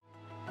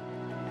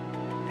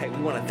Hey,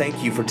 we want to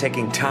thank you for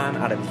taking time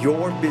out of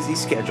your busy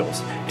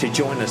schedules to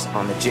join us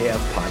on the JF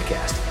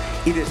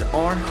Podcast. It is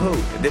our hope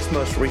that this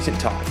most recent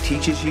talk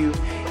teaches you,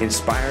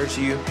 inspires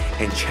you,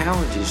 and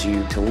challenges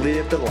you to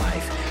live the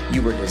life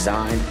you were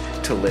designed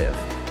to live.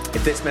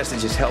 If this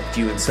message has helped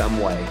you in some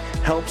way,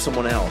 help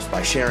someone else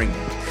by sharing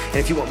it. And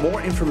if you want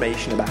more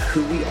information about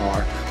who we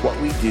are,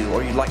 what we do,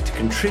 or you'd like to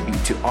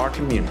contribute to our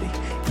community,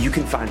 you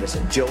can find us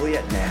at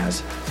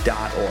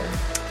jolietnaz.org.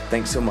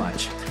 Thanks so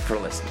much for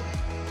listening.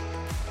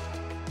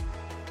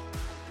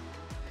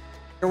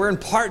 We're in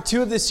part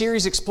 2 of this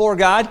series, Explore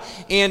God,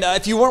 and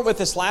if you weren't with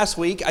us last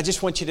week, I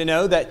just want you to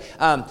know that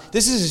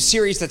this is a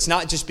series that's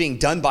not just being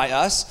done by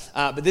us,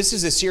 but this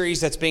is a series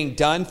that's being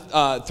done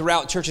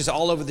throughout churches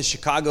all over the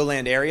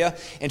Chicagoland area.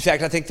 In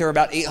fact, I think there are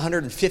about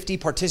 850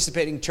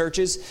 participating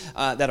churches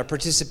that are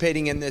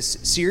participating in this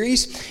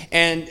series,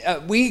 and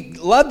we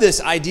love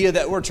this idea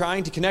that we're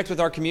trying to connect with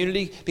our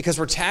community because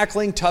we're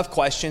tackling tough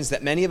questions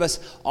that many of us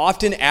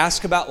often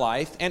ask about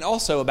life and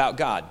also about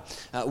God.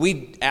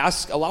 We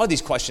ask a lot of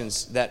these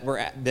questions that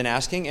we've been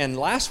asking. And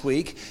last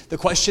week, the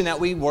question that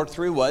we worked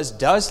through was,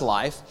 does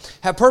life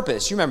have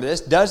purpose? You remember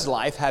this. Does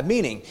life have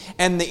meaning?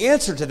 And the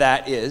answer to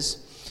that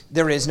is,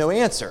 there is no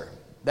answer.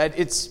 That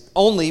it's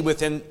only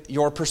within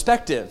your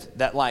perspective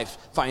that life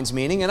finds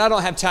meaning. And I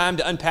don't have time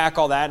to unpack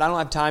all that. I don't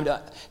have time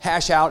to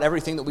hash out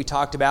everything that we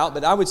talked about.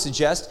 But I would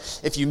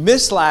suggest if you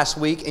missed last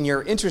week and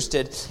you're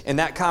interested in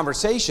that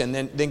conversation,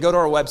 then go to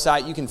our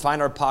website. You can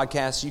find our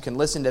podcast. You can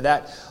listen to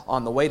that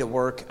on the way to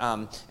work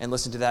and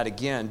listen to that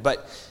again.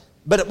 But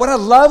what I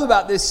love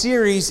about this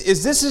series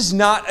is this is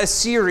not a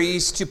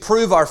series to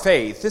prove our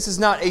faith. This is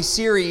not a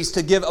series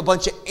to give a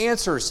bunch of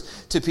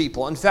answers to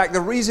people. In fact, the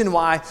reason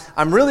why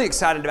I'm really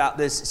excited about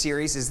this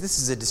series is this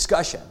is a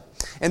discussion.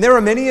 And there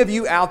are many of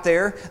you out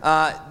there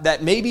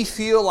that maybe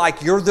feel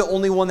like you're the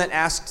only one that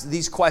asks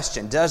these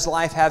questions. Does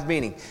life have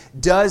meaning?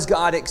 Does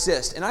God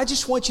exist? And I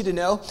just want you to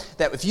know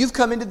that if you've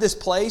come into this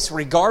place,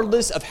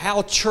 regardless of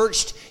how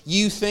churched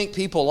you think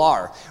people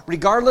are,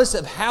 regardless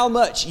of how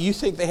much you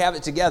think they have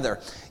it together,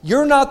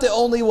 you're not the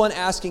only one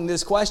asking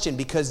this question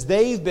because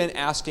they've been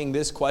asking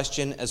this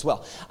question as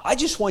well. I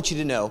just want you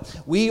to know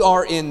we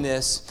are in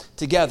this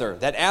together,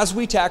 that as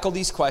we tackle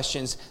these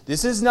questions,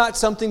 this is not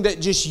something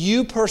that just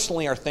you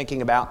personally are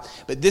thinking about,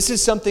 but this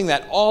is something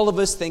that all of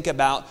us think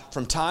about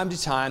from time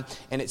to time,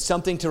 and it's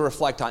something to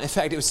reflect on. In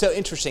fact, it was so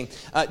interesting.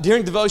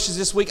 During devotions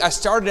this week, I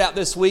started out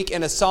this week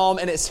in a psalm,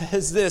 and it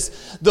says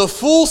this: "The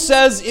fool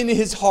says in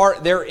his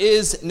heart, there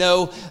is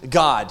no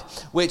God,"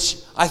 which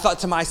I thought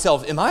to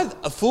myself, am I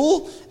a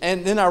fool?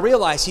 And then I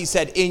realized he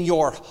said, in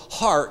your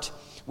heart,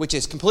 which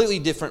is completely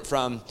different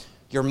from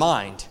your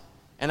mind.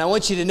 And I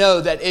want you to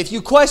know that if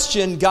you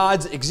question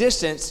God's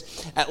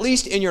existence, at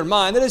least in your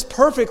mind, that is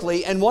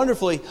perfectly and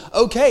wonderfully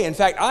okay. In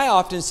fact, I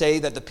often say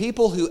that the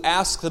people who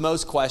ask the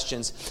most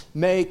questions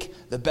make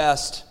the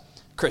best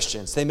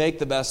Christians. They make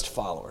the best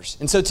followers.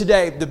 And so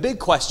today, the big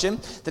question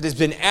that has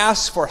been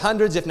asked for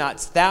hundreds, if not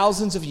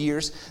thousands of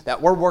years,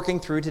 that we're working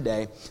through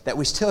today, that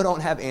we still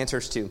don't have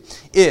answers to,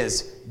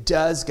 is,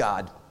 does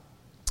God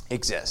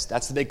exist?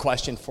 That's the big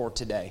question for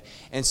today.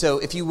 And so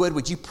if you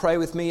would you pray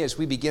with me as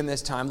we begin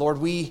this time? Lord,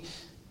 we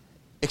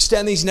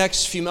extend these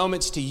next few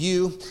moments to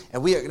you,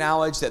 and we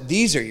acknowledge that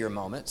these are your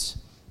moments,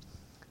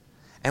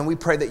 and we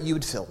pray that you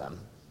would fill them.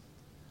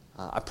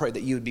 I pray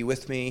that you would be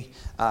with me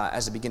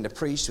as I begin to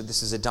preach. So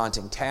this is a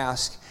daunting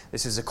task.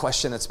 This is a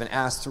question that's been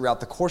asked throughout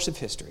the course of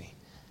history.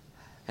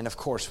 And of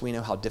course, we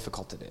know how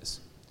difficult it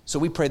is. So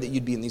we pray that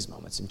you'd be in these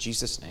moments. In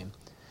Jesus' name,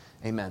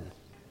 amen.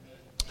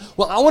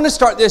 Well, I want to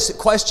start this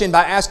question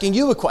by asking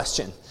you a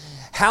question.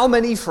 How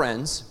many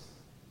friends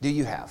do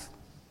you have?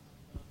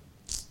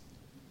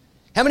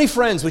 How many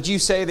friends would you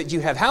say that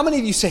you have? How many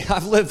of you say,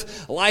 I've lived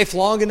life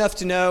long enough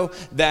to know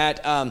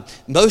that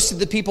most of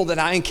the people that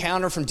I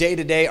encounter from day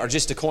to day are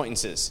just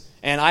acquaintances?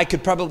 And I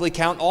could probably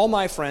count all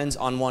my friends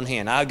on one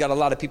hand. I've got a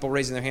lot of people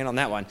raising their hand on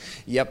that one.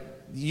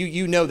 Yep,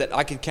 you know that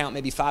I could count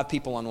maybe 5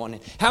 people on one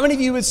hand. How many of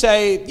you would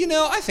say,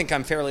 I think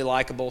I'm fairly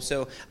likable,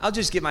 so I'll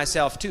just give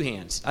myself 2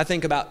 hands? I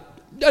think about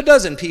a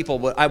dozen people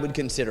what I would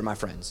consider my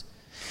friends.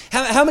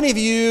 How many of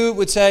you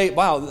would say,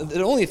 wow,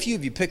 only a few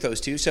of you picked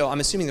those 2, so I'm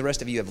assuming the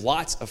rest of you have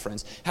lots of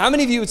friends. How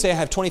many of you would say I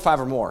have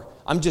 25 or more?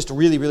 I'm just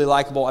really, really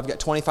likable. I've got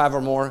 25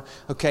 or more.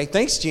 Okay,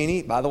 thanks,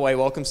 Jeannie. By the way,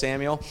 welcome,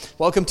 Samuel.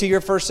 Welcome to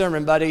your first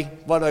sermon, buddy.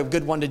 What a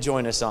good one to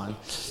join us on.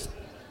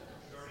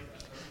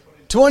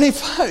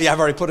 25. Yeah, I've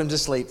already put him to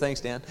sleep.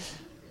 Thanks, Dan.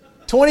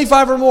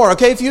 25 or more.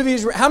 Okay,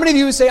 how many of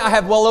you would say I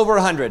have well over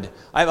 100?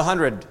 I have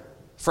 100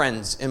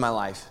 friends in my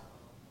life.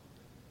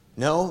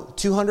 No?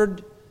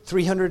 200?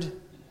 300?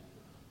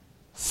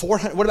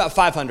 400? What about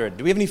 500?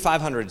 Do we have any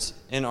 500s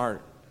in our...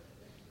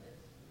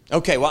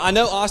 Okay, well, I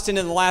know Austin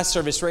in the last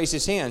service raised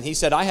his hand. He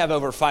said, I have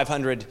over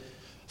 500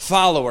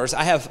 followers.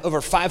 I have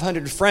over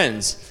 500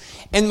 friends.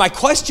 And my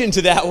question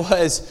to that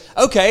was,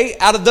 okay,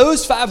 out of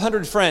those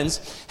 500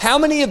 friends, how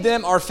many of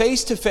them are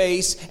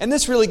face-to-face? And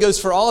this really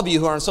goes for all of you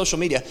who are on social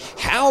media.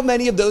 How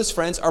many of those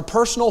friends are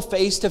personal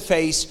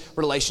face-to-face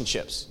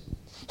relationships?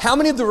 How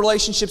many of the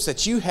relationships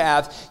that you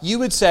have, you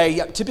would say,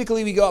 yeah,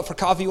 typically we go out for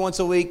coffee once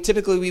a week,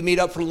 typically we meet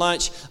up for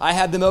lunch, I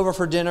have them over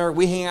for dinner,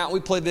 we hang out, we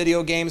play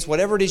video games,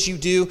 whatever it is you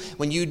do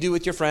when you do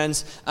with your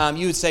friends,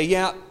 you would say,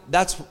 yeah,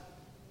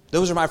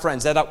 those are my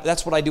friends,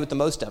 that's what I do with the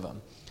most of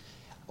them.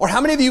 Or how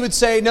many of you would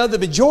say, no, the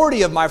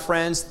majority of my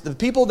friends, the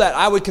people that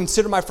I would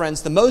consider my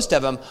friends, the most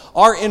of them,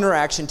 our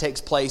interaction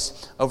takes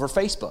place over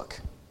Facebook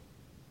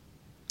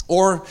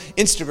or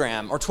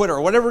Instagram or Twitter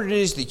or whatever it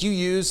is that you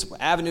use,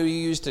 avenue you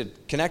use to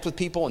connect with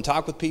people and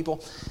talk with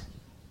people.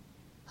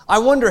 I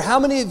wonder how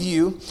many of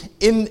you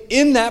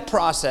in that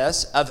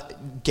process of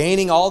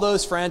gaining all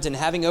those friends and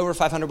having over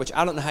 500, which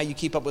I don't know how you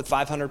keep up with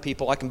 500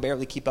 people. I can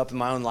barely keep up in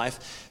my own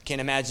life.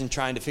 Can't imagine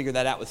trying to figure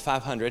that out with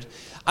 500.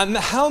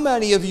 How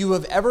many of you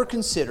have ever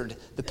considered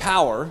the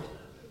power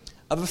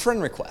of a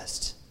friend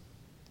request?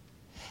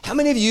 How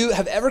many of you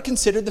have ever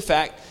considered the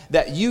fact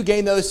that you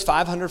gain those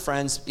 500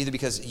 friends either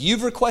because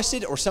you've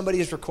requested or somebody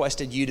has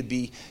requested you to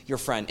be your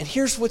friend? And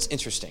here's what's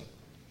interesting.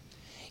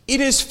 It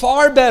is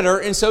far better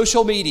in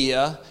social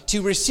media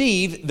to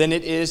receive than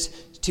it is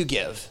to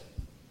give.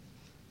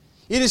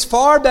 It is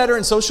far better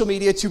in social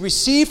media to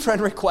receive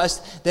friend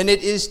requests than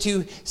it is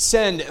to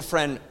send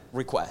friend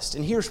requests.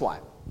 And here's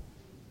why.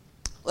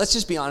 Let's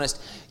just be honest.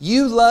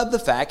 You love the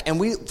fact, and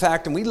we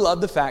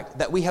love the fact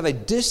that we have a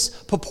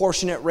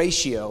disproportionate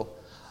ratio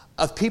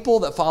of people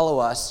that follow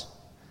us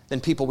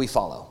than people we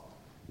follow.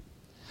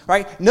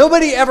 Right?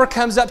 Nobody ever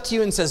comes up to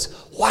you and says,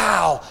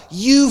 wow,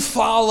 you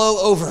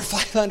follow over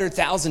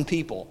 500,000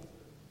 people.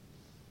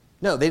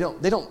 No, they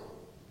don't.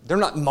 They're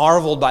not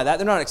marveled by that.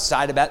 They're not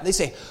excited about it. They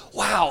say,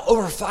 wow,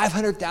 over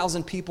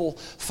 500,000 people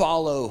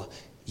follow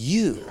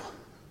you.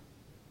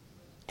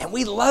 And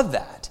we love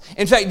that.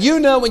 In fact, you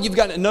know when you've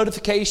got a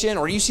notification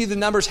or you see the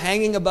numbers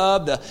hanging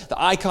above the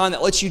icon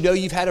that lets you know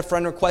you've had a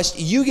friend request,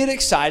 you get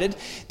excited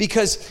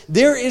because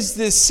there is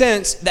this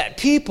sense that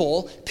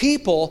people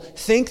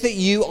think that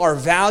you are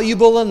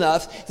valuable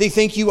enough, they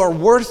think you are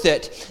worth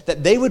it,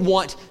 that they would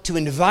want to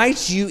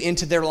invite you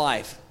into their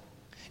life.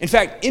 In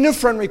fact, in a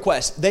friend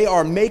request, they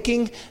are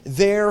making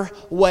their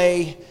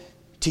way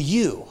to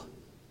you.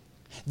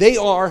 They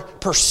are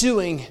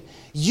pursuing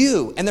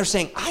you, and they're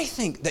saying, I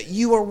think that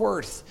you are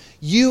worth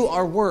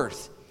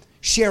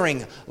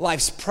sharing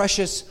life's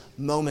precious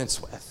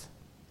moments with.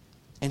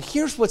 And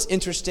here's what's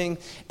interesting,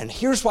 and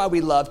here's why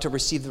we love to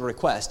receive the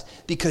request,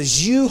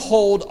 because you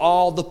hold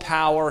all the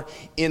power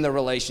in the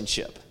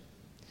relationship.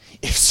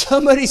 If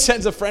somebody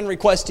sends a friend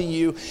request to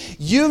you,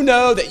 you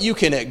know that you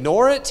can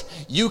ignore it,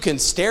 you can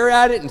stare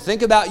at it and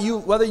think about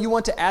whether you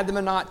want to add them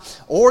or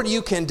not, or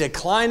you can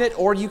decline it,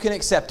 or you can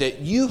accept it.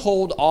 You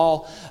hold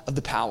all of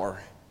the power.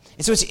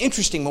 And so it's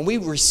interesting, when we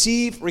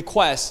receive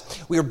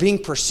requests, we are being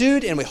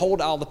pursued and we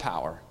hold all the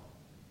power.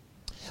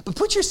 But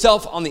put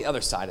yourself on the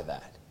other side of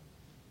that.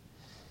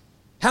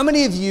 How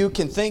many of you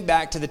can think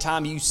back to the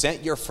time you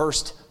sent your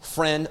first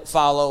friend,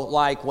 follow,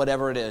 like,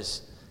 whatever it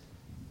is?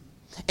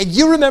 And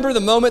you remember the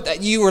moment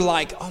that you were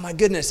like, oh my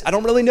goodness, I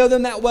don't really know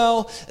them that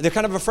well. They're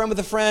kind of a friend with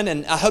a friend,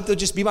 and I hope they'll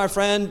just be my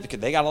friend because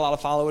they got a lot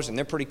of followers and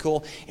they're pretty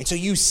cool. And so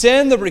you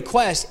send the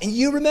request, and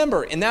you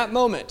remember in that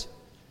moment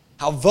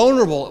how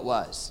vulnerable it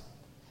was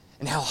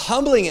and how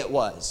humbling it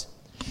was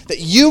that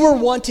you were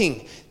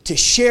wanting to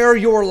share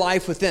your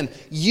life with them.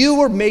 You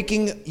were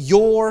making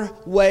your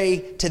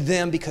way to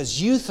them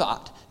because you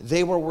thought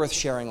they were worth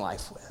sharing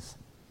life with.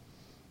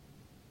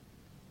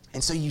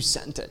 And so you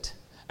sent it.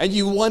 And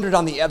you wondered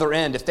on the other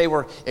end if they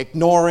were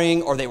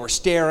ignoring or they were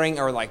staring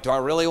or like, do I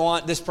really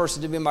want this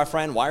person to be my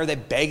friend? Why are they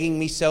begging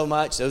me so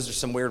much? Those are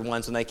some weird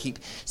ones when they keep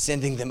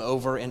sending them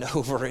over and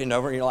over and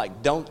over. And you're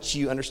like, don't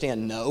you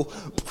understand? No.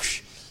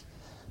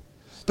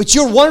 But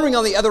you're wondering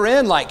on the other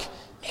end like,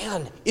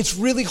 man, it's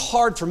really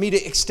hard for me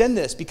to extend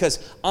this because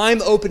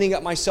I'm opening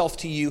up myself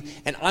to you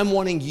and I'm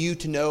wanting you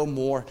to know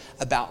more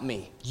about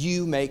me.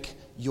 You make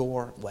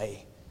your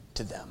way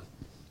to them.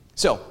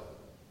 So,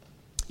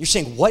 you're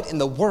saying, what in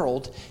the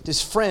world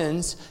does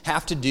friends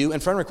have to do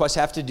and friend requests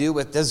have to do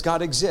with does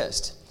God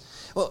exist?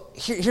 Well,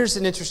 here's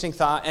an interesting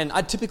thought, and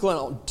I typically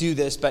don't do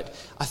this, but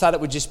I thought it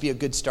would just be a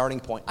good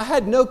starting point. I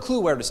had no clue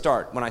where to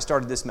start when I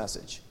started this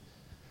message.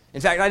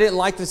 In fact, I didn't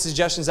like the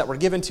suggestions that were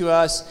given to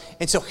us,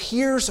 and so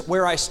here's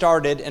where I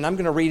started, and I'm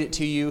going to read it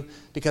to you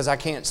because I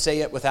can't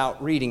say it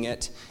without reading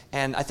it,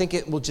 and I think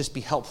it will just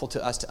be helpful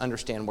to us to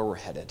understand where we're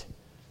headed.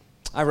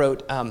 I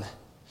wrote,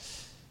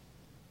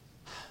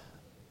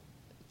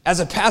 as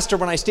a pastor,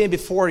 when I stand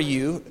before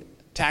you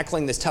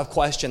tackling this tough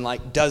question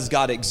like, does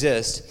God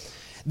exist?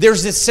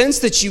 There's this sense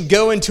that you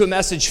go into a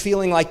message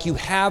feeling like you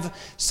have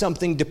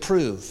something to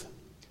prove,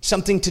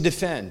 something to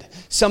defend,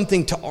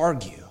 something to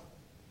argue.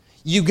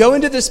 You go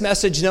into this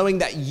message knowing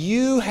that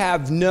you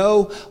have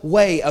no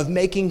way of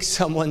making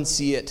someone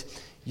see it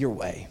your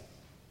way.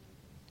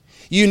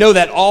 You know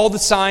that all the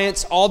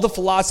science, all the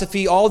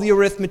philosophy, all the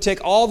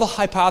arithmetic, all the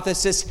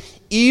hypothesis,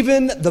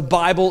 even the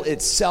Bible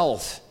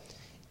itself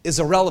is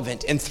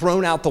irrelevant and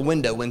thrown out the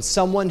window when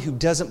someone who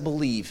doesn't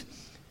believe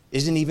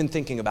isn't even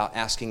thinking about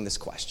asking this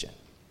question.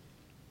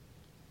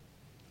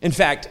 In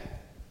fact,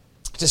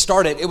 To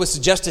start it was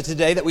suggested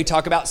today that we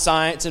talk about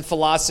science and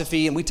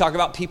philosophy, and we talk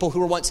about people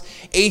who were once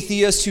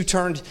atheists who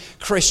turned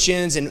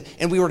Christians,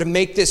 and we were to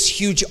make this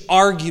huge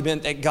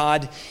argument that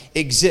God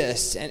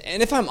exists.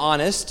 And if I'm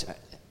honest,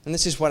 and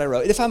this is what I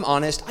wrote, if I'm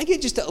honest, I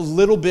get just a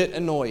little bit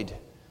annoyed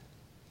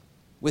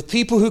with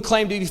people who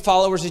claim to be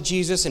followers of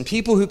Jesus and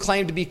people who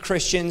claim to be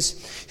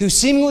Christians who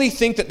seemingly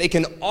think that they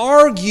can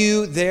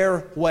argue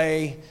their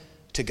way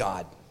to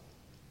God.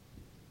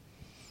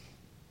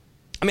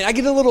 I mean, I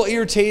get a little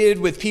irritated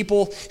with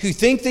people who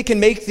think they can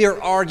make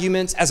their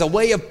arguments as a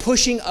way of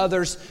pushing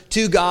others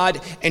to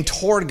God and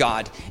toward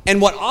God. And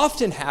what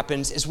often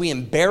happens is we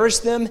embarrass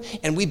them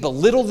and we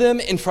belittle them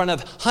in front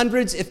of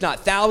hundreds, if not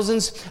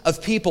thousands,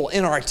 of people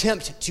in our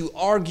attempt to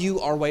argue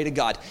our way to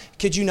God.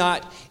 Kid you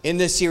not, in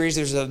this series,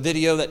 there's a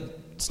video that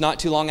it's not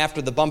too long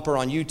after the bumper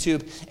on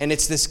YouTube, and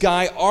it's this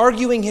guy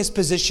arguing his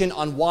position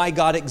on why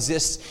God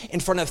exists in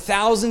front of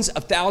thousands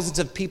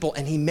of people,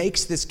 and he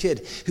makes this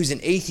kid who's an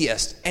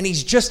atheist, and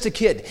he's just a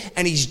kid,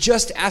 and he's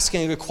just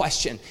asking a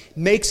question,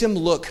 makes him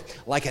look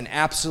like an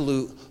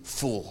absolute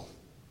fool.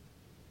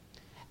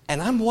 And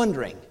I'm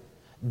wondering,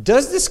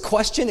 does this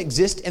question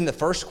exist in the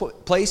first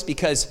place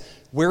because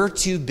we're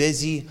too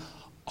busy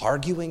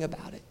arguing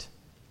about it?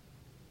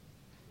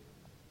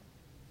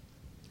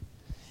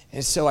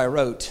 And so I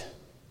wrote,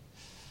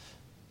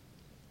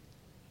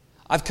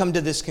 I've come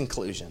to this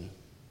conclusion.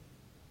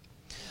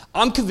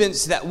 I'm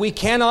convinced that we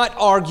cannot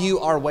argue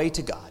our way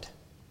to God.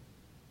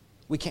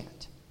 We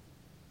can't.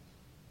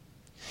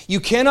 You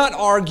cannot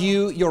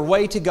argue your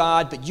way to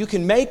God, but you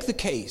can make the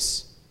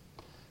case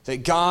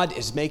that God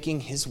is making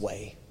his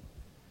way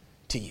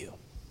to you.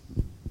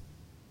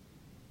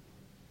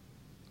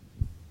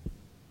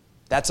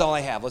 That's all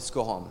I have. Let's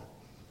go home.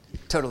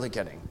 Totally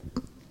kidding.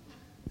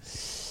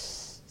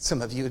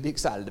 Some of you would be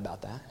excited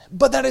about that.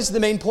 But that is the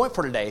main point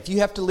for today. If you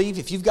have to leave,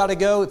 if you've got to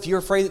go, if you're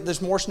afraid that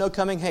there's more snow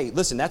coming, hey,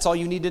 listen, that's all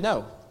you need to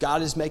know.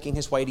 God is making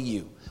his way to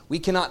you. We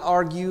cannot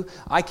argue.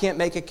 I can't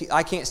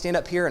stand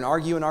up here and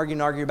argue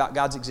about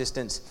God's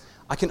existence.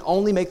 I can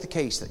only make the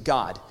case that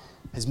God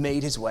has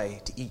made his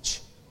way to each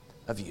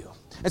of you.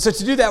 And so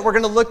to do that, we're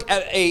going to look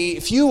at a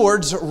few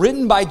words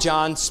written by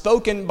John,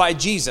 spoken by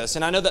Jesus.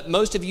 And I know that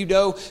most of you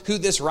know who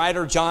this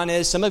writer John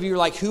is. Some of you are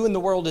like, who in the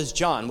world is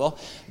John? Well,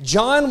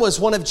 John was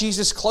one of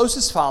Jesus'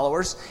 closest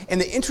followers.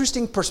 And the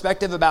interesting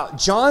perspective about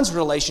John's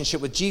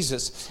relationship with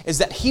Jesus is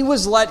that he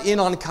was let in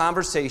on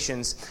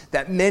conversations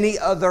that many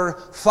other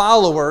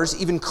followers,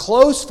 even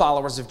close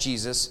followers of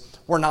Jesus,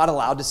 were not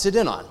allowed to sit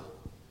in on.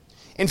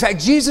 In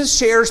fact, Jesus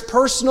shares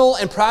personal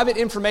and private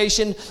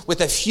information with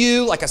a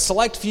few, like a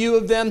select few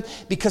of them,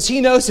 because he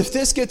knows if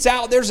this gets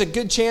out, there's a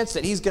good chance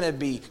that he's going to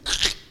be.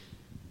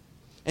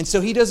 And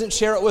so he doesn't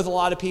share it with a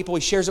lot of people.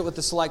 He shares it with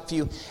the select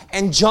few.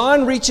 And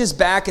John reaches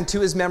back into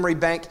his memory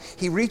bank.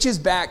 He reaches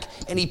back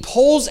and he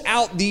pulls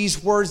out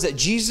these words that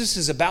Jesus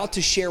is about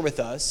to share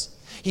with us.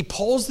 He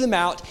pulls them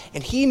out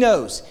and he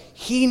knows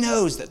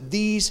that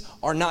these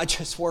are not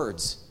just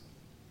words.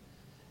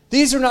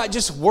 These are not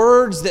just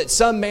words that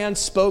some man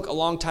spoke a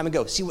long time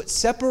ago. See, what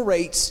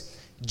separates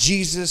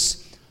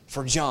Jesus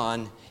from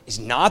John is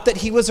not that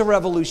he was a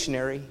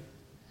revolutionary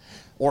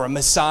or a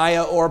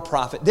Messiah or a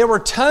prophet. There were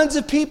tons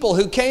of people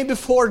who came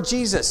before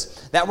Jesus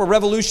that were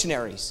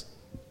revolutionaries.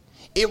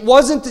 It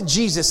wasn't that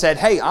Jesus said,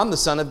 hey, I'm the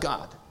Son of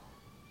God.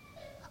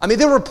 I mean,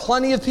 there were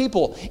plenty of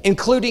people,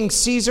 including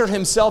Caesar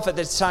himself at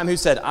this time, who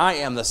said, I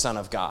am the Son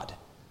of God.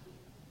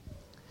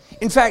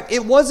 In fact,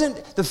 it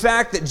wasn't the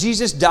fact that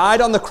Jesus died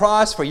on the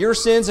cross for your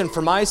sins and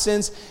for my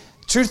sins.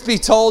 Truth be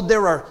told,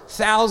 there were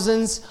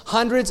thousands,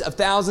 hundreds of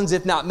thousands,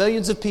 if not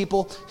millions of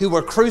people who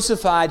were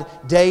crucified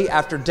day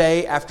after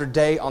day after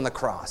day on the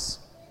cross.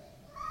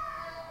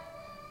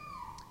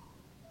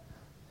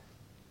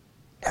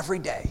 Every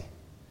day.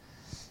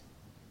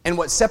 And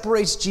what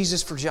separates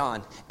Jesus from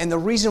John, and the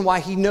reason why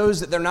he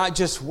knows that they're not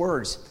just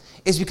words,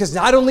 is because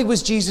not only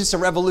was Jesus a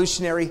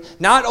revolutionary,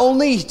 not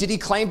only did he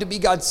claim to be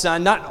God's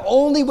son, not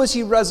only was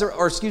he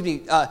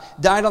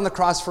died on the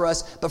cross for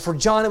us, but for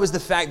John it was the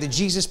fact that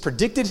Jesus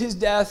predicted his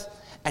death,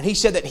 and he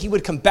said that he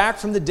would come back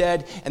from the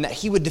dead and that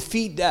he would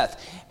defeat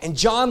death. And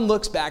John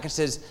looks back and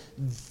says,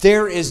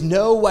 there is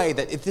no way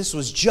that if this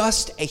was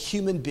just a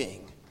human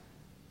being,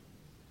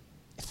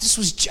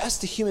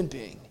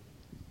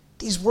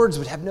 these words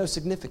would have no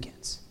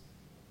significance.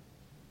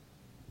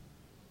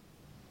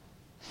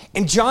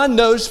 And John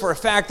knows for a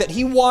fact that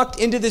he walked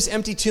into this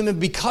empty tomb, and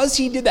because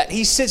he did that,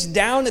 he sits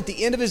down at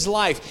the end of his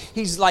life.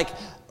 He's like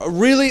a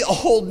really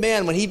old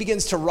man when he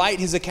begins to write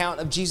his account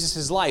of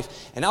Jesus'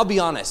 life. And I'll be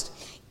honest,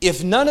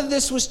 if none of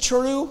this was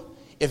true,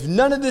 if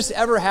none of this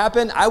ever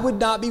happened, I would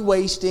not be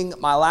wasting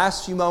my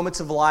last few moments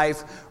of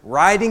life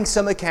writing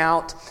some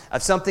account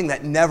of something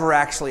that never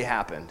actually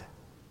happened.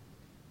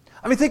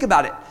 I mean, think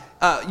about it.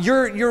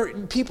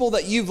 Your people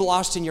that you've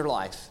lost in your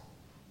life,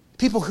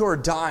 people who are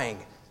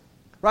dying,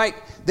 right?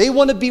 They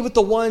want to be with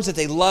the ones that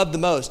they love the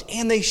most,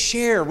 and they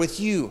share with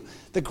you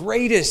the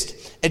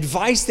greatest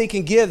advice they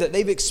can give that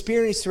they've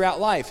experienced throughout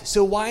life.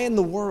 So why in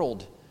the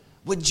world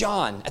Would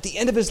John, at the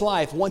end of his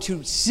life, want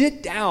to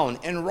sit down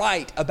and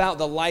write about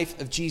the life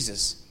of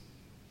Jesus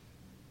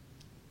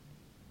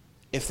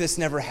if this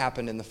never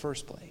happened in the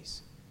first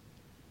place?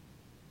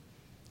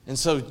 And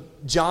so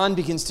John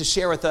begins to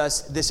share with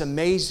us this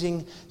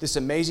amazing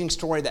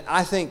story that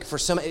I think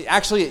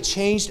it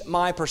changed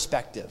my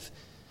perspective.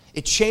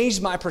 It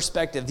changed my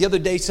perspective. The other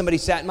day, somebody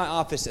sat in my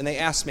office and they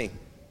asked me,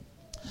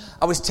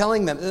 I was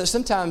telling them that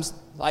sometimes,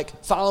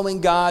 like,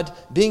 following God,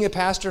 being a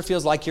pastor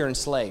feels like you're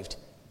enslaved.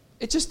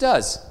 It just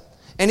does.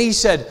 And he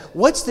said,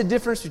 what's the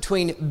difference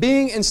between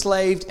being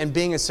enslaved and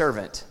being a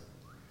servant?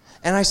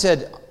 And I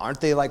said,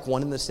 aren't they like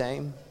one and the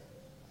same?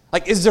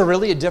 Like, is there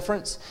really a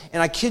difference?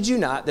 And I kid you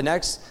not, the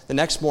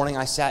next morning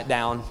I sat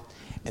down,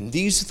 and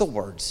these are the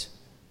words.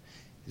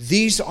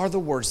 These are the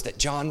words that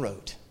John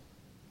wrote,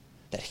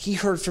 that he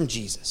heard from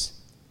Jesus,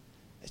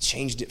 that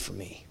changed it for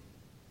me.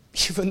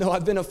 Even though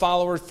I've been a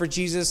follower for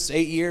Jesus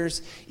 8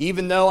 years,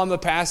 even though I'm a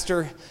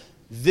pastor,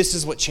 this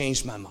is what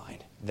changed my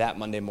mind that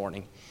Monday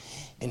morning.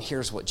 And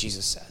here's what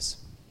Jesus says.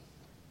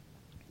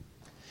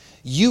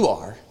 You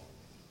are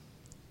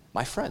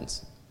my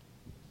friends.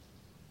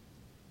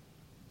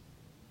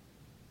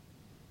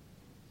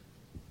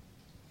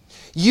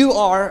 You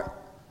are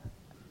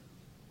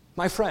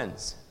my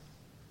friends.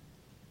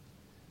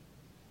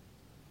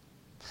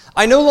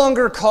 I no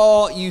longer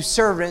call you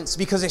servants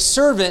because a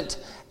servant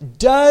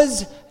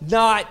does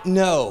not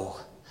know.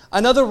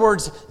 In other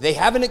words, they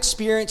haven't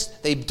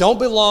experienced, they don't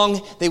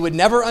belong, they would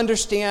never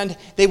understand,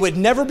 they would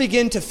never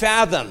begin to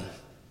fathom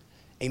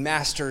a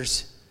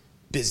master's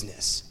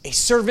business. A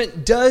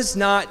servant does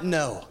not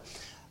know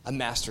a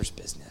master's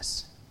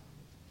business.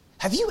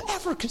 Have you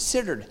ever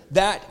considered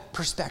that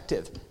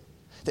perspective?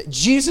 That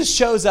Jesus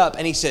shows up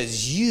and he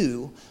says,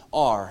 you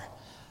are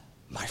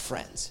my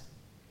friends.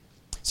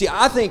 See,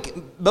 I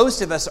think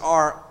most of us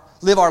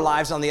live our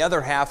lives on the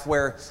other half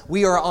where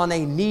we are on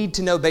a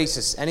need-to-know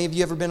basis. Any of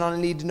you ever been on a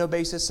need-to-know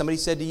basis? Somebody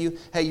said to you,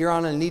 hey, you're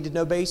on a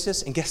need-to-know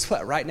basis. And guess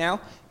what? Right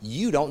now,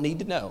 you don't need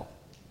to know.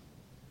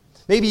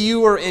 Maybe you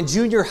were in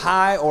junior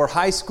high or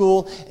high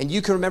school and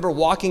you can remember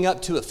walking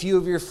up to a few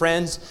of your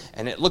friends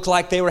and it looked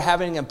like they were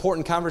having an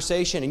important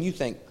conversation and you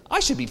think, I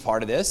should be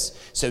part of this.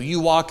 So you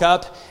walk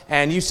up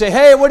and you say,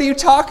 hey, what are you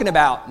talking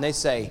about? And they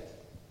say,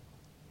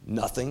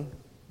 nothing.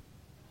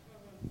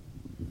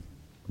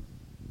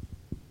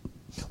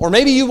 Or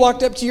maybe you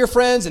walked up to your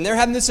friends and they're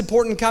having this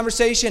important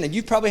conversation and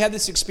you've probably had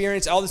this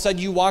experience. All of a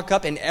sudden you walk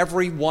up and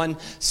everyone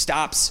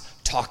stops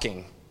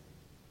talking.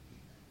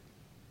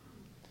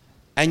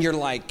 And you're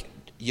like,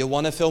 you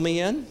want to fill me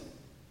in?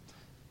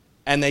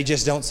 And they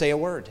just don't say a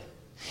word.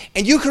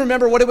 And you can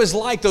remember what it was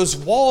like. Those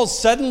walls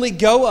suddenly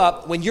go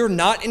up when you're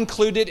not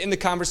included in the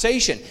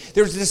conversation.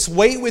 There's this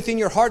weight within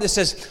your heart that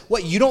says,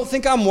 what, you don't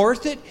think I'm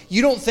worth it?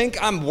 You don't think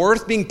I'm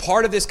worth being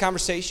part of this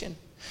conversation?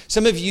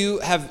 Some of you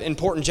have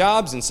important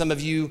jobs and some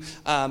of you,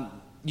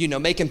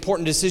 make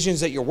important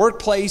decisions at your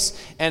workplace.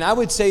 And I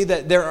would say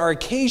that there are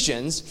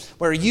occasions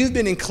where you've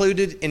been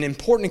included in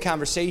important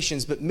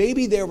conversations, but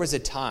maybe there was a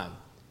time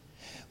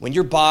when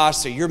your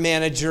boss or your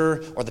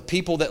manager or the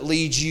people that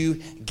lead you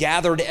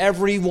gathered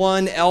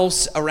everyone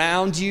else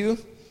around you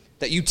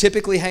that you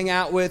typically hang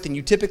out with and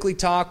you typically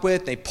talk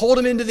with, they pulled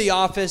them into the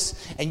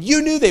office and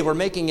you knew they were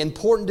making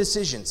important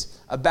decisions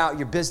about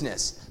your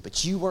business,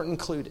 but you weren't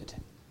included.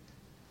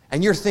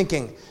 And you're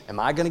thinking, am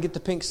I going to get the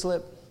pink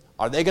slip?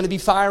 Are they going to be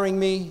firing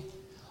me?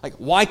 Like,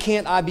 why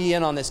can't I be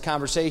in on this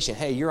conversation?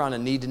 Hey, you're on a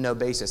need-to-know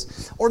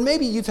basis. Or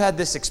maybe you've had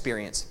this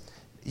experience.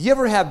 You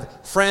ever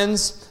have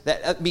friends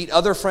that meet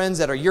other friends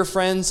that are your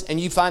friends and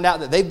you find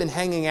out that they've been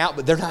hanging out,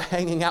 but they're not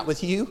hanging out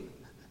with you?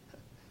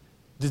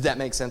 Did that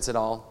make sense at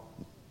all?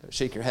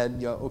 Shake your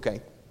head.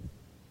 Okay.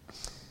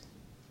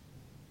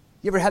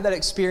 You ever had that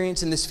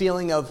experience and this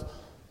feeling of,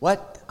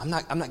 what? I'm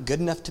not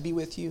good enough to be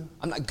with you.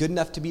 I'm not good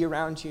enough to be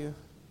around you.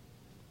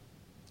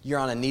 You're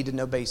on a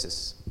need-to-know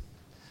basis.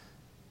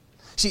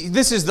 See,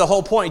 this is the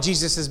whole point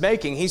Jesus is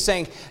making. He's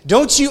saying,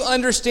 don't you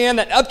understand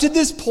that up to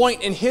this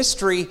point in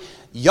history,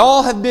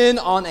 y'all have been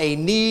on a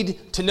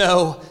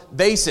need-to-know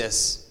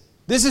basis.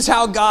 This is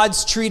how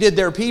God's treated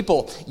their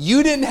people.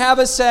 You didn't have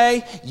a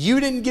say.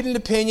 You didn't get an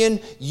opinion.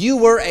 You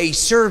were a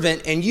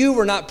servant, and you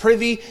were not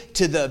privy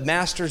to the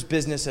master's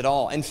business at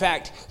all. In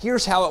fact,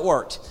 here's how it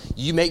worked.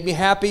 You make me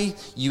happy.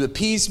 You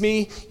appease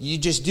me. You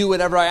just do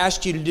whatever I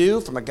ask you to do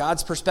from a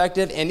God's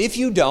perspective. And if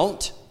you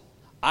don't,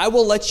 I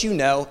will let you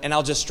know, and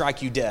I'll just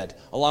strike you dead,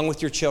 along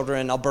with your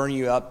children. I'll burn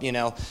you up,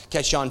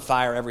 catch you on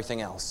fire,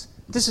 everything else.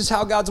 This is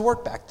how God's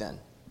worked back then.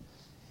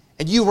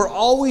 And you were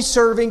always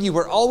serving, you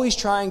were always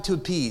trying to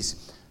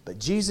appease. But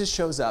Jesus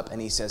shows up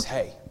and he says,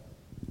 hey,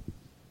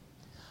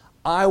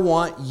 I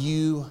want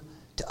you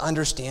to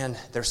understand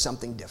there's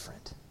something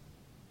different.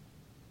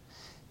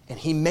 And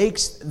he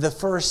makes the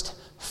first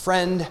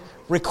friend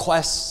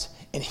request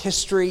in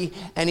history,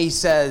 and he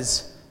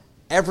says,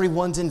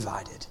 everyone's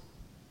invited.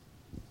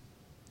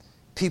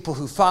 People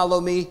who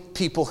follow me,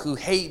 people who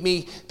hate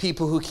me,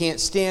 people who can't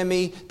stand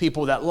me,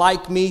 people that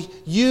like me,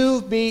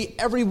 you, me,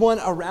 everyone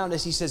around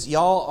us. He says,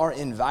 y'all are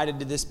invited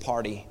to this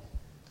party.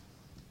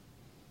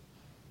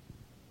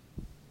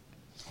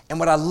 And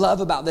what I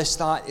love about this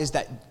thought is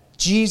that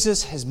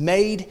Jesus has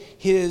made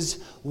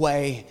his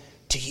way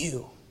to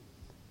you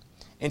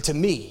and to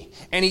me.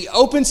 And he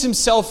opens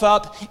himself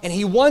up, and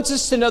he wants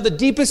us to know the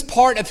deepest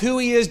part of who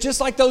he is, just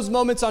like those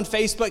moments on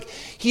Facebook.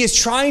 He is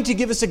trying to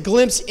give us a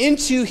glimpse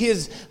into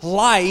his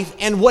life,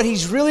 and what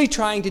he's really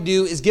trying to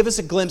do is give us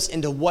a glimpse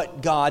into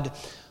what God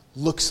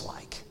looks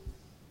like.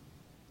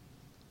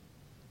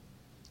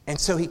 And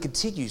so he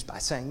continues by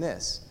saying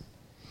this.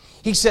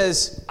 He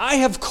says, I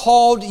have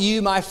called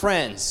you my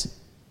friends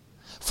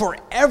for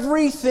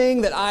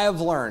everything that I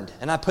have learned.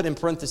 And I put in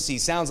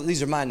parentheses,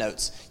 these are my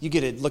notes. You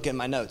get to look at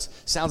my notes.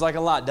 Sounds like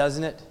a lot,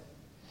 doesn't it?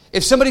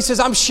 If somebody says,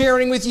 I'm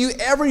sharing with you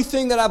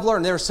everything that I've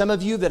learned. There are some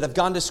of you that have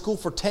gone to school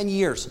for 10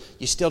 years.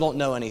 You still don't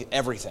know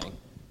everything.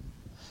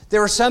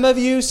 There are some of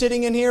you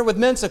sitting in here with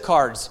Mensa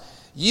cards.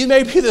 You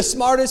may be the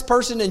smartest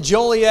person in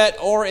Joliet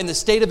or in the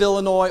state of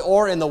Illinois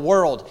or in the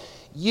world.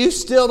 You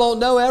still don't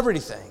know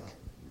everything.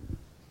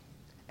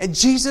 And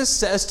Jesus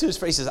says to his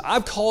friends, he says,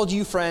 I've called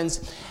you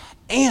friends,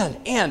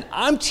 and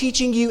I'm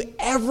teaching you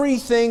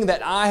everything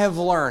that I have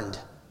learned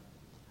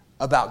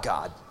about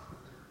God,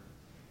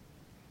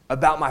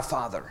 about my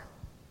Father.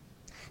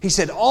 He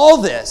said,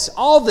 all this,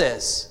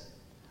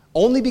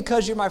 only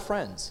because you're my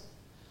friends,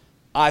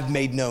 I've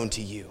made known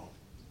to you.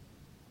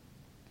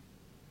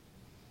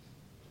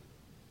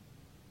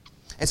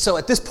 And so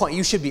at this point,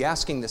 you should be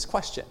asking this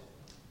question.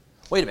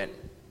 Wait a minute.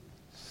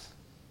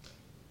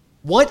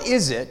 What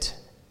is it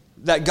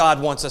that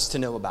God wants us to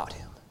know about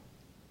him?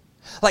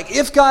 Like,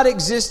 if God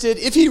existed,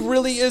 if he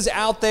really is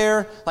out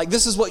there, like,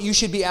 this is what you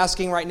should be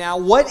asking right now.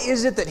 What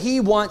is it that he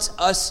wants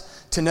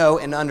us to know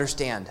and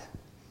understand?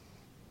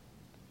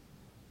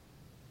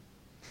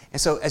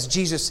 And so as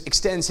Jesus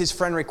extends his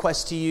friend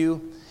request to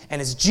you, and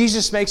as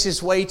Jesus makes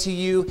his way to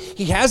you,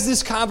 he has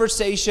this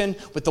conversation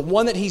with the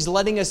one that he's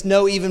letting us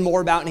know even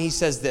more about, and he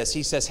says this.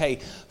 He says,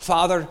 hey,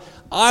 Father,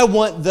 I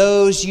want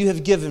those you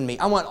have given me.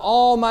 I want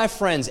all my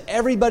friends,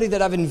 everybody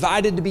that I've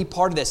invited to be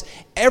part of this,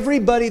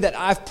 everybody that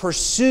I've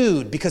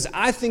pursued because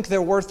I think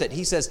they're worth it.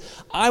 He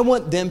says, I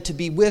want them to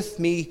be with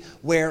me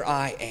where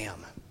I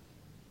am.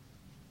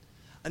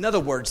 In other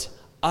words,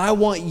 I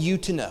want you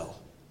to know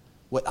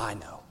what I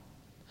know.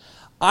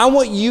 I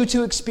want you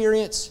to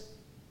experience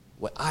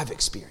what I've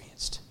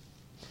experienced.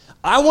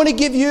 I want to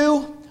give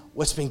you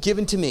what's been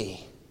given to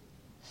me.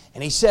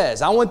 And he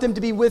says, I want them to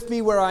be with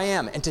me where I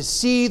am and to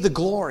see the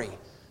glory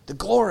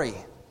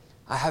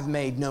I have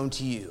made known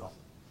to you.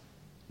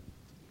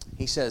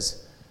 He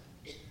says,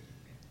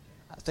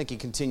 I think he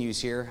continues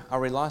here. Are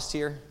we lost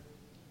here?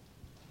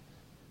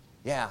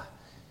 Yeah.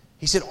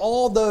 He said,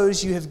 all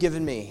those you have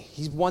given me.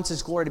 He wants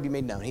his glory to be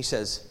made known. He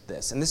says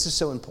this, and this is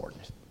so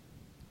important.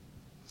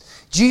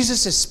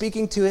 Jesus is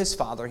speaking to his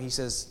Father. He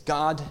says,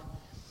 God,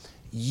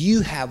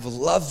 you have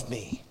loved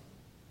me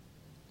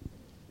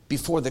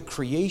before the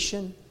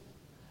creation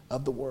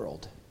of the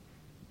world.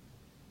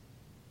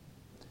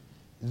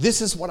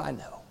 This is what I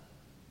know.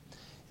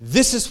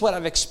 This is what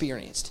I've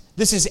experienced.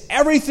 This is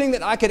everything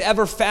that I could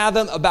ever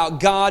fathom about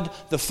God,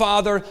 the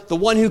Father, the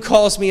one who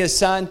calls me his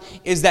Son,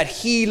 is that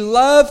he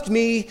loved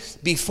me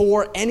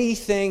before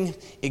anything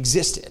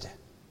existed.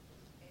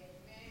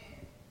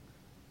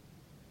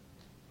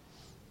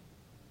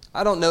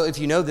 I don't know if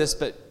you know this,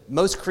 but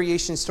most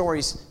creation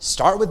stories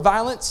start with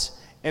violence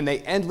and they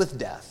end with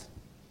death.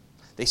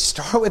 They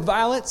start with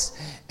violence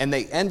and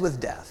they end with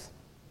death.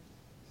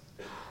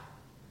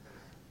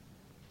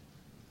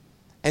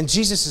 And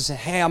Jesus is saying,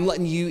 hey, I'm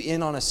letting you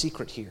in on a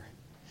secret here.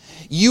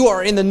 You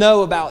are in the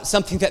know about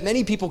something that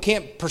many people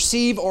can't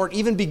perceive or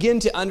even begin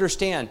to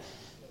understand.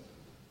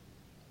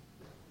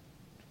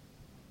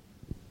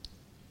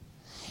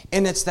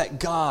 And it's that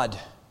God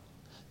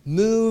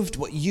moved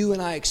what you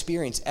and I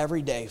experience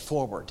every day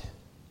forward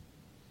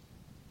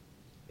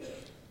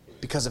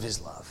because of his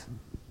love.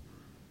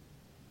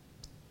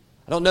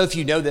 I don't know if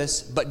you know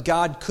this, but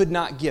God could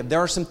not give. There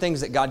are some things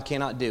that God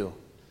cannot do.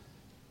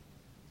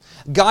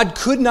 God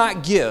could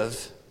not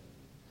give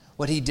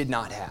what he did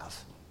not have.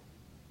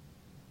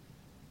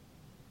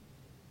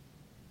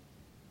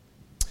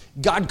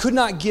 God could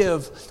not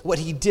give what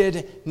he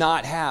did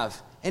not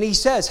have. And he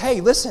says,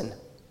 hey, listen,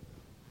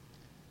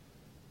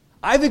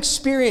 I've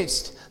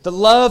experienced the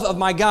love of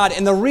my God,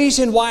 and the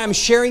reason why I'm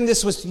sharing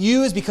this with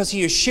you is because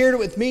he has shared it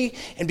with me,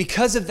 and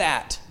because of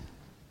that,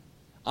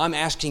 I'm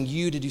asking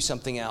you to do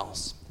something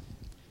else.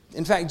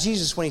 In fact,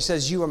 Jesus, when he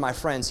says you are my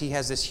friends, he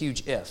has this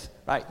huge if,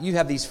 right? You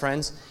have these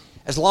friends.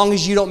 As long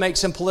as you don't make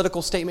some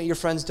political statement your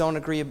friends don't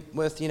agree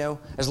with,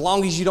 as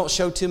long as you don't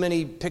show too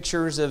many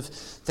pictures of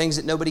things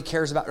that nobody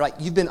cares about, right?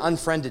 You've been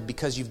unfriended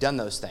because you've done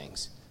those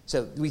things.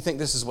 So we think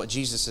this is what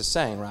Jesus is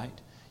saying, right?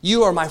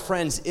 You are my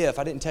friends if,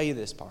 I didn't tell you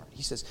this part.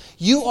 He says,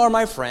 you are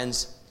my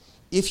friends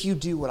if you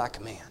do what I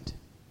command.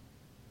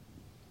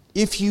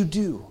 If you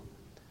do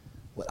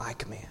what I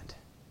command.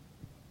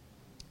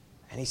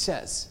 And he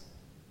says,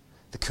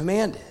 the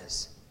command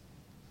is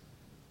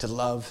to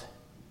love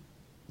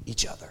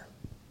each other.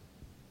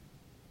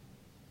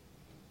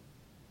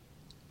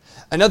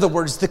 In other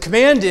words, the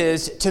command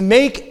is to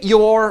make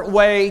your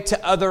way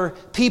to other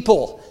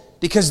people,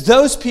 because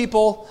those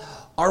people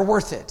are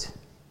worth it.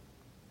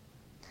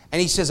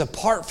 And he says,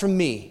 apart from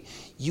me,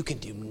 you can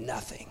do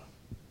nothing.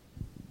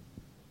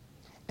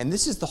 And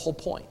this is the whole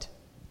point.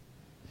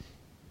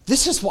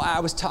 This is why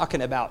I was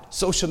talking about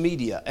social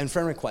media and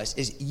friend requests,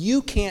 is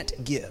you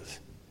can't give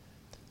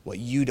what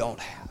you don't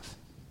have.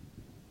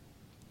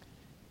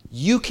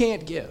 You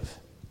can't give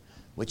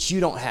what you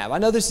don't have. I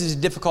know this is a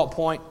difficult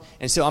point,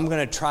 and so I'm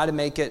going to try to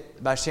make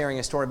it by sharing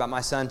a story about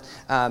my son.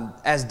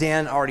 As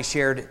Dan already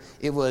shared,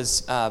 it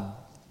was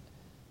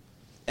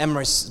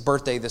Emrys'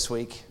 birthday this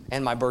week,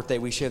 and my birthday.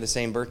 We share the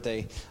same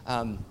birthday.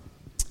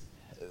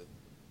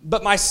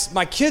 But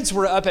my kids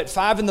were up at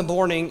 5 in the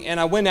morning, and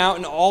I went out,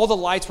 and all the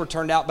lights were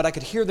turned out, but I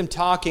could hear them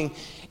talking,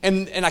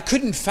 and I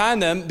couldn't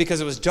find them because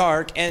it was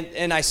dark,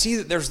 and I see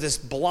that there's this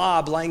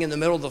blob laying in the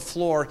middle of the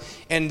floor,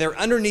 and they're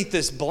underneath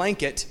this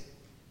blanket.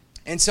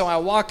 And so I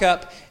walk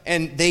up,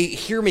 and they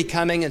hear me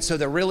coming, and so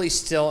they're really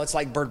still. It's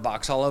like Bird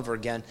Box all over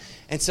again.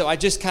 And so I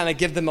just kind of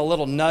give them a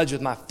little nudge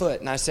with my foot,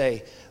 and I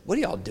say, "What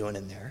are y'all doing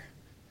in there?"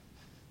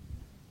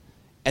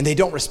 And they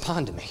don't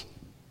respond to me.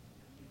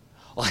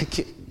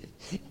 Like,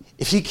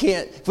 if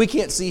we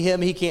can't see him,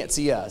 he can't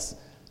see us.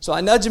 So I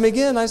nudge him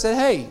again. I said,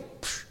 "Hey,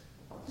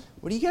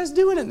 what are you guys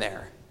doing in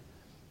there?"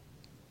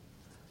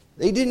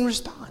 They didn't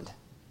respond.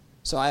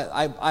 So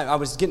I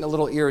was getting a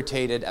little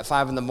irritated at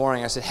 5 in the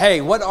morning. I said,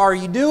 "Hey, what are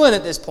you doing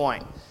at this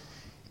point?"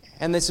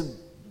 And they said,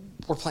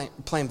 "We're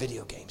playing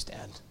video games,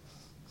 Dad."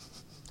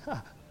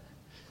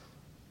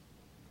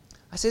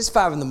 I said, "It's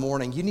 5 in the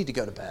morning. You need to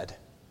go to bed."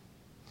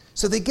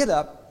 So they get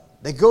up.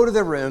 They go to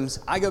their rooms.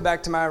 I go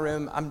back to my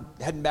room. I'm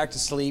heading back to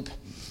sleep.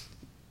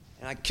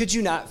 And I kid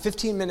you not,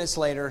 15 minutes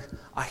later,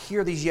 I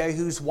hear these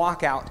yahoos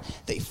walk out.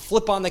 They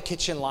flip on the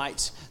kitchen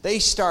lights. They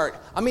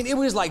start, it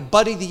was like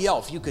Buddy the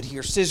Elf. You could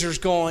hear scissors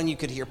going. You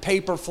could hear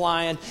paper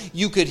flying.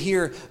 You could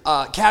hear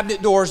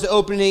cabinet doors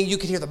opening. You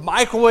could hear the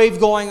microwave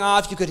going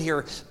off. You could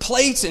hear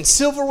plates and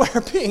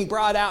silverware being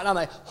brought out. And I'm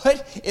like,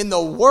 what in the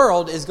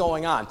world is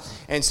going on?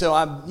 And so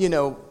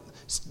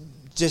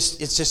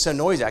it's just so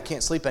noisy. I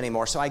can't sleep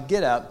anymore. So I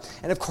get up,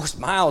 and of course,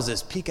 Miles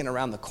is peeking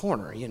around the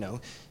corner,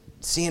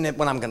 seeing it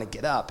when I'm going to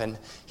get up, and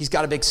he's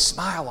got a big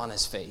smile on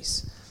his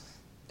face.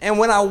 And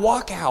when I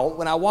walk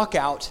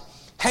out,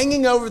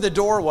 hanging over the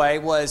doorway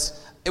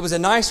was a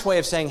nice way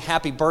of saying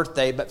happy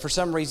birthday, but for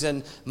some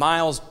reason,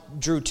 Miles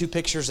drew 2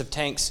 pictures of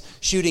tanks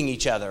shooting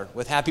each other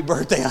with happy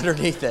birthday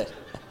underneath it.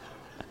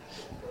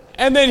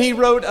 And then he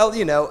wrote,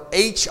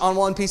 H on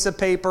one piece of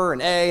paper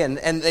and A,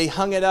 and they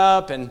hung it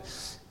up, and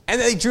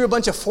they drew a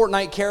bunch of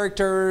Fortnite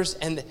characters.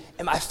 And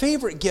my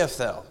favorite gift,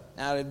 though,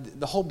 out of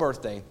the whole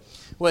birthday,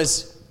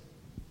 was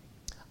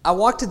I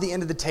walked to the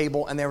end of the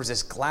table, and there was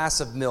this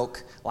glass of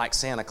milk like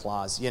Santa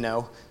Claus,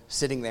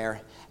 sitting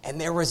there. And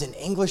there was an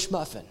English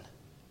muffin.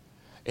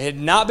 It had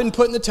not been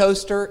put in the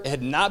toaster. It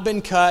had not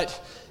been cut.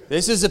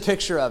 This is a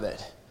picture of it.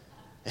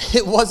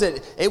 It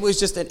wasn't. It was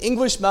just an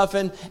English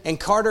muffin, and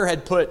Carter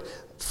had put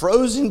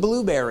frozen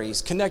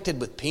blueberries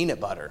connected with peanut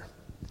butter.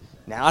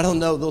 Now, I don't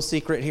know, little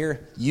secret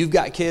here. You've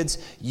got kids.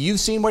 You've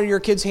seen where your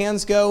kids'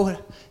 hands go.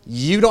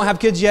 You don't have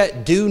kids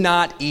yet. Do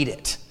not eat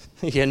it.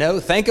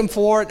 Thank them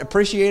for it,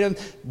 appreciate them,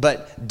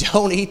 but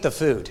don't eat the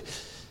food.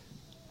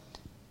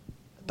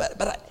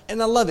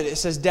 And I love it. It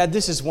says, "Dad,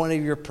 this is one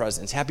of your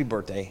presents. Happy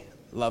birthday.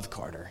 Love,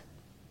 Carter."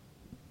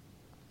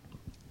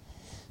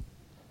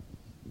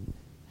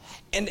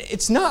 And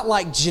it's not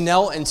like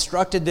Janelle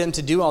instructed them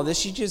to do all this.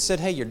 She just said,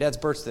 "Hey, your dad's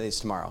birthday is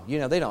tomorrow."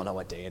 They don't know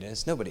what day it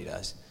is. Nobody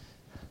does.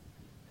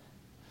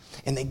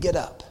 And they get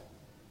up,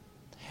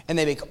 and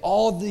they make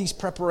all these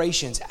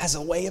preparations as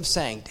a way of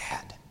saying,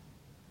 "Dad,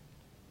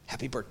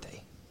 happy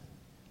birthday.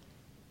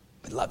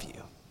 We love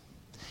you."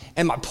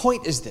 And my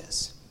point is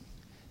this: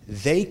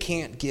 they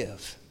can't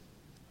give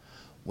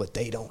what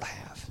they don't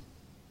have.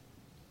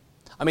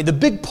 The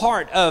big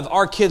part of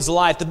our kids'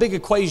 life, the big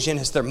equation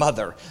is their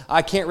mother.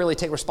 I can't really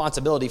take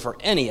responsibility for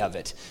any of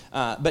it.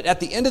 But at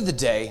the end of the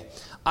day,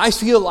 I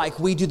feel like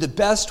we do the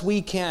best we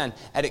can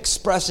at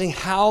expressing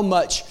how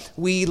much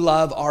we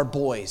love our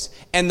boys.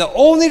 And the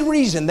only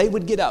reason they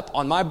would get up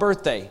on my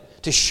birthday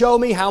to show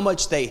me how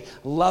much they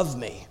love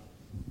me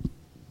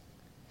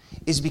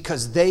is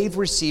because they've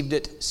received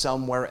it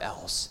somewhere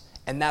else.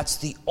 And that's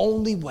the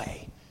only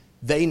way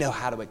they know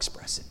how to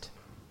express it.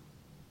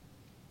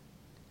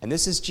 And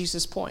this is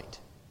Jesus' point.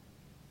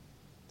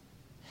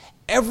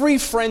 Every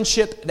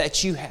friendship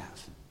that you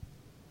have,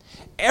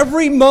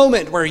 every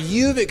moment where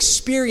you've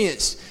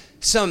experienced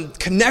some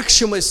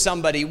connection with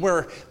somebody,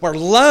 where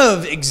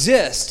love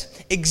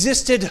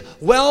existed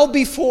well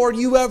before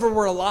you ever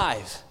were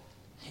alive.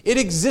 It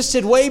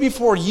existed way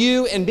before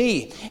you and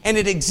me, and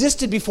it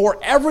existed before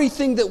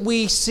everything that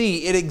we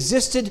see. It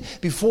existed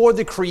before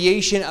the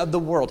creation of the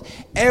world.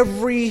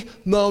 Every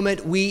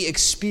moment we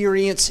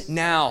experience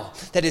now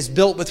that is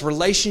built with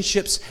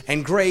relationships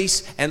and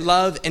grace and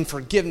love and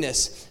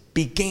forgiveness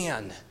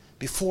began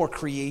before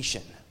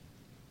creation.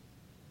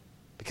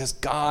 Because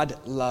God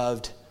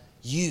loved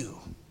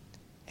you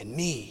and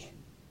me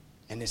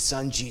and His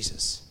Son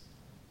Jesus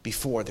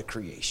before the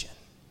creation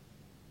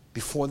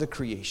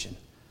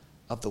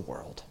of the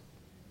world.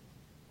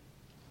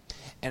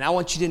 And I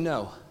want you to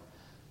know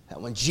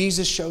that when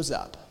Jesus shows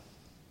up,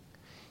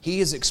 he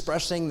is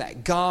expressing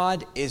that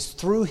God is,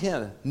 through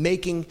him,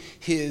 making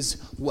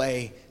his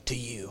way to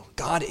you.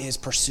 God is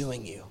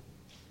pursuing you.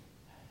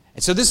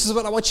 And so this is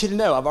what I want you to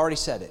know. I've already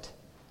said it.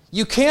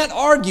 You can't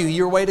argue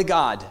your way to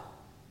God.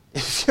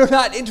 If you're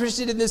not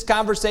interested in this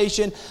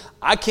conversation,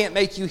 I can't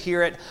make you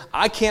hear it.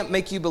 I can't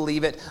make you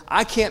believe it.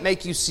 I can't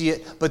make you see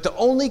it. But the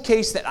only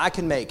case that I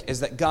can make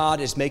is that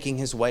God is making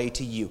his way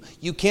to you.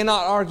 You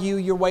cannot argue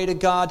your way to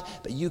God,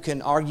 but you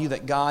can argue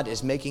that God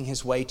is making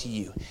his way to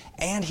you.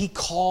 And he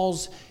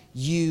calls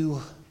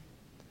you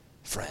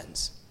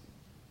friends.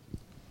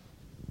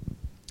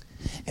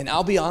 And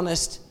I'll be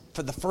honest,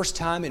 for the first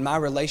time in my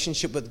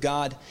relationship with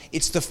God,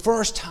 it's the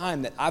first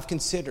time that I've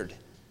considered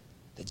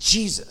that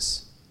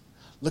Jesus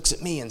looks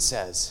at me and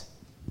says,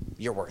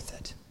 you're worth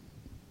it.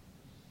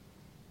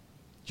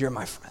 You're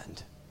my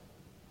friend.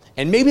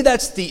 And maybe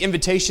that's the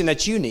invitation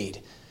that you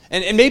need.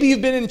 And maybe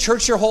you've been in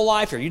church your whole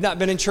life, or you've not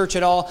been in church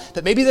at all,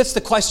 but maybe that's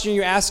the question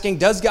you're asking.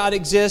 Does God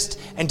exist?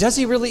 And does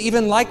he really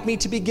even like me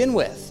to begin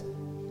with?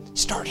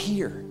 Start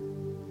here.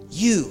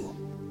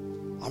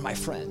 You are my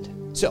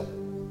friend. So,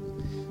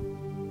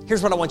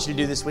 here's what I want you to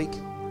do this week.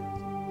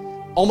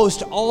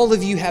 Almost all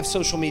of you have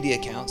social media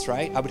accounts,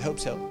 right? I would hope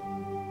so.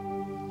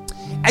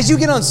 As you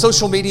get on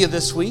social media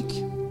this week,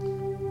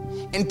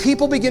 and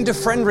people begin to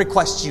friend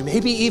request you,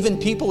 maybe even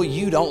people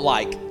you don't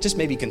like, just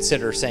maybe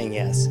consider saying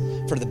yes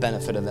for the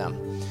benefit of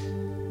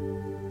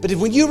them. But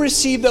when you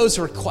receive those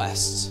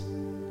requests,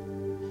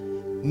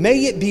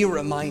 may it be a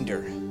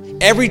reminder.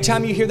 Every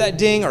time you hear that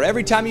ding, or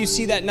every time you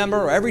see that number,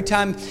 or every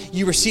time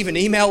you receive an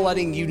email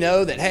letting you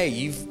know that, hey,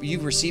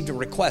 you've received a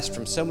request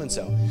from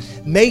so-and-so,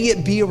 may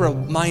it be a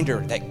reminder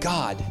that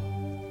God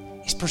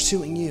is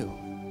pursuing you.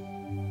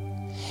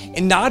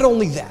 And not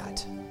only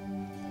that,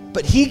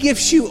 but he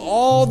gives you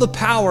all the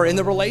power in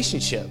the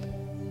relationship.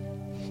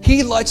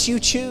 He lets you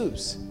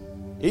choose.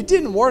 It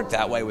didn't work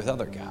that way with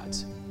other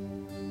gods.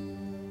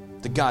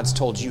 The gods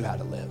told you how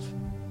to live.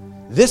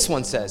 This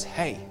one says,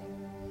 hey,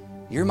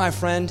 you're my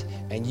friend,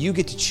 and you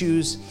get to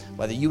choose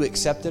whether you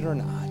accept it or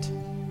not.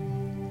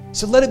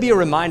 So let it be a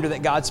reminder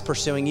that God's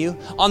pursuing you.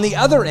 On the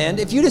other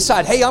end, if you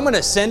decide, hey, I'm going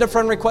to send a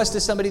friend request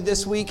to somebody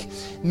this week,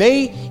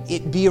 may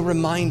it be a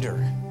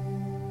reminder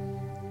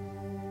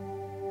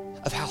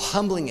of how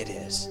humbling it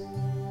is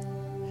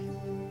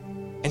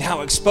and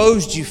how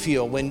exposed you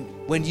feel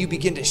when you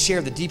begin to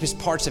share the deepest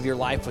parts of your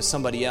life with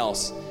somebody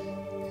else,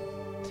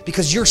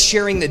 because you're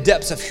sharing the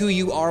depths of who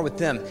you are with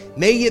them.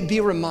 May it be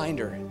a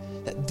reminder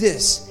that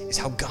this is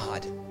how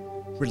God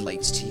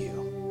relates to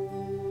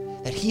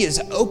you, that he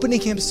is opening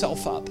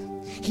himself up.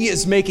 He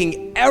is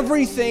making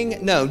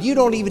everything known. You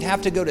don't even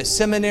have to go to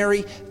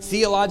seminary,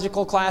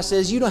 theological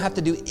classes. You don't have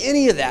to do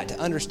any of that to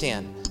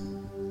understand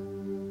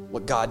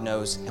what God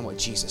knows and what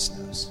Jesus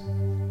knows,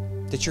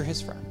 that you're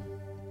his friend.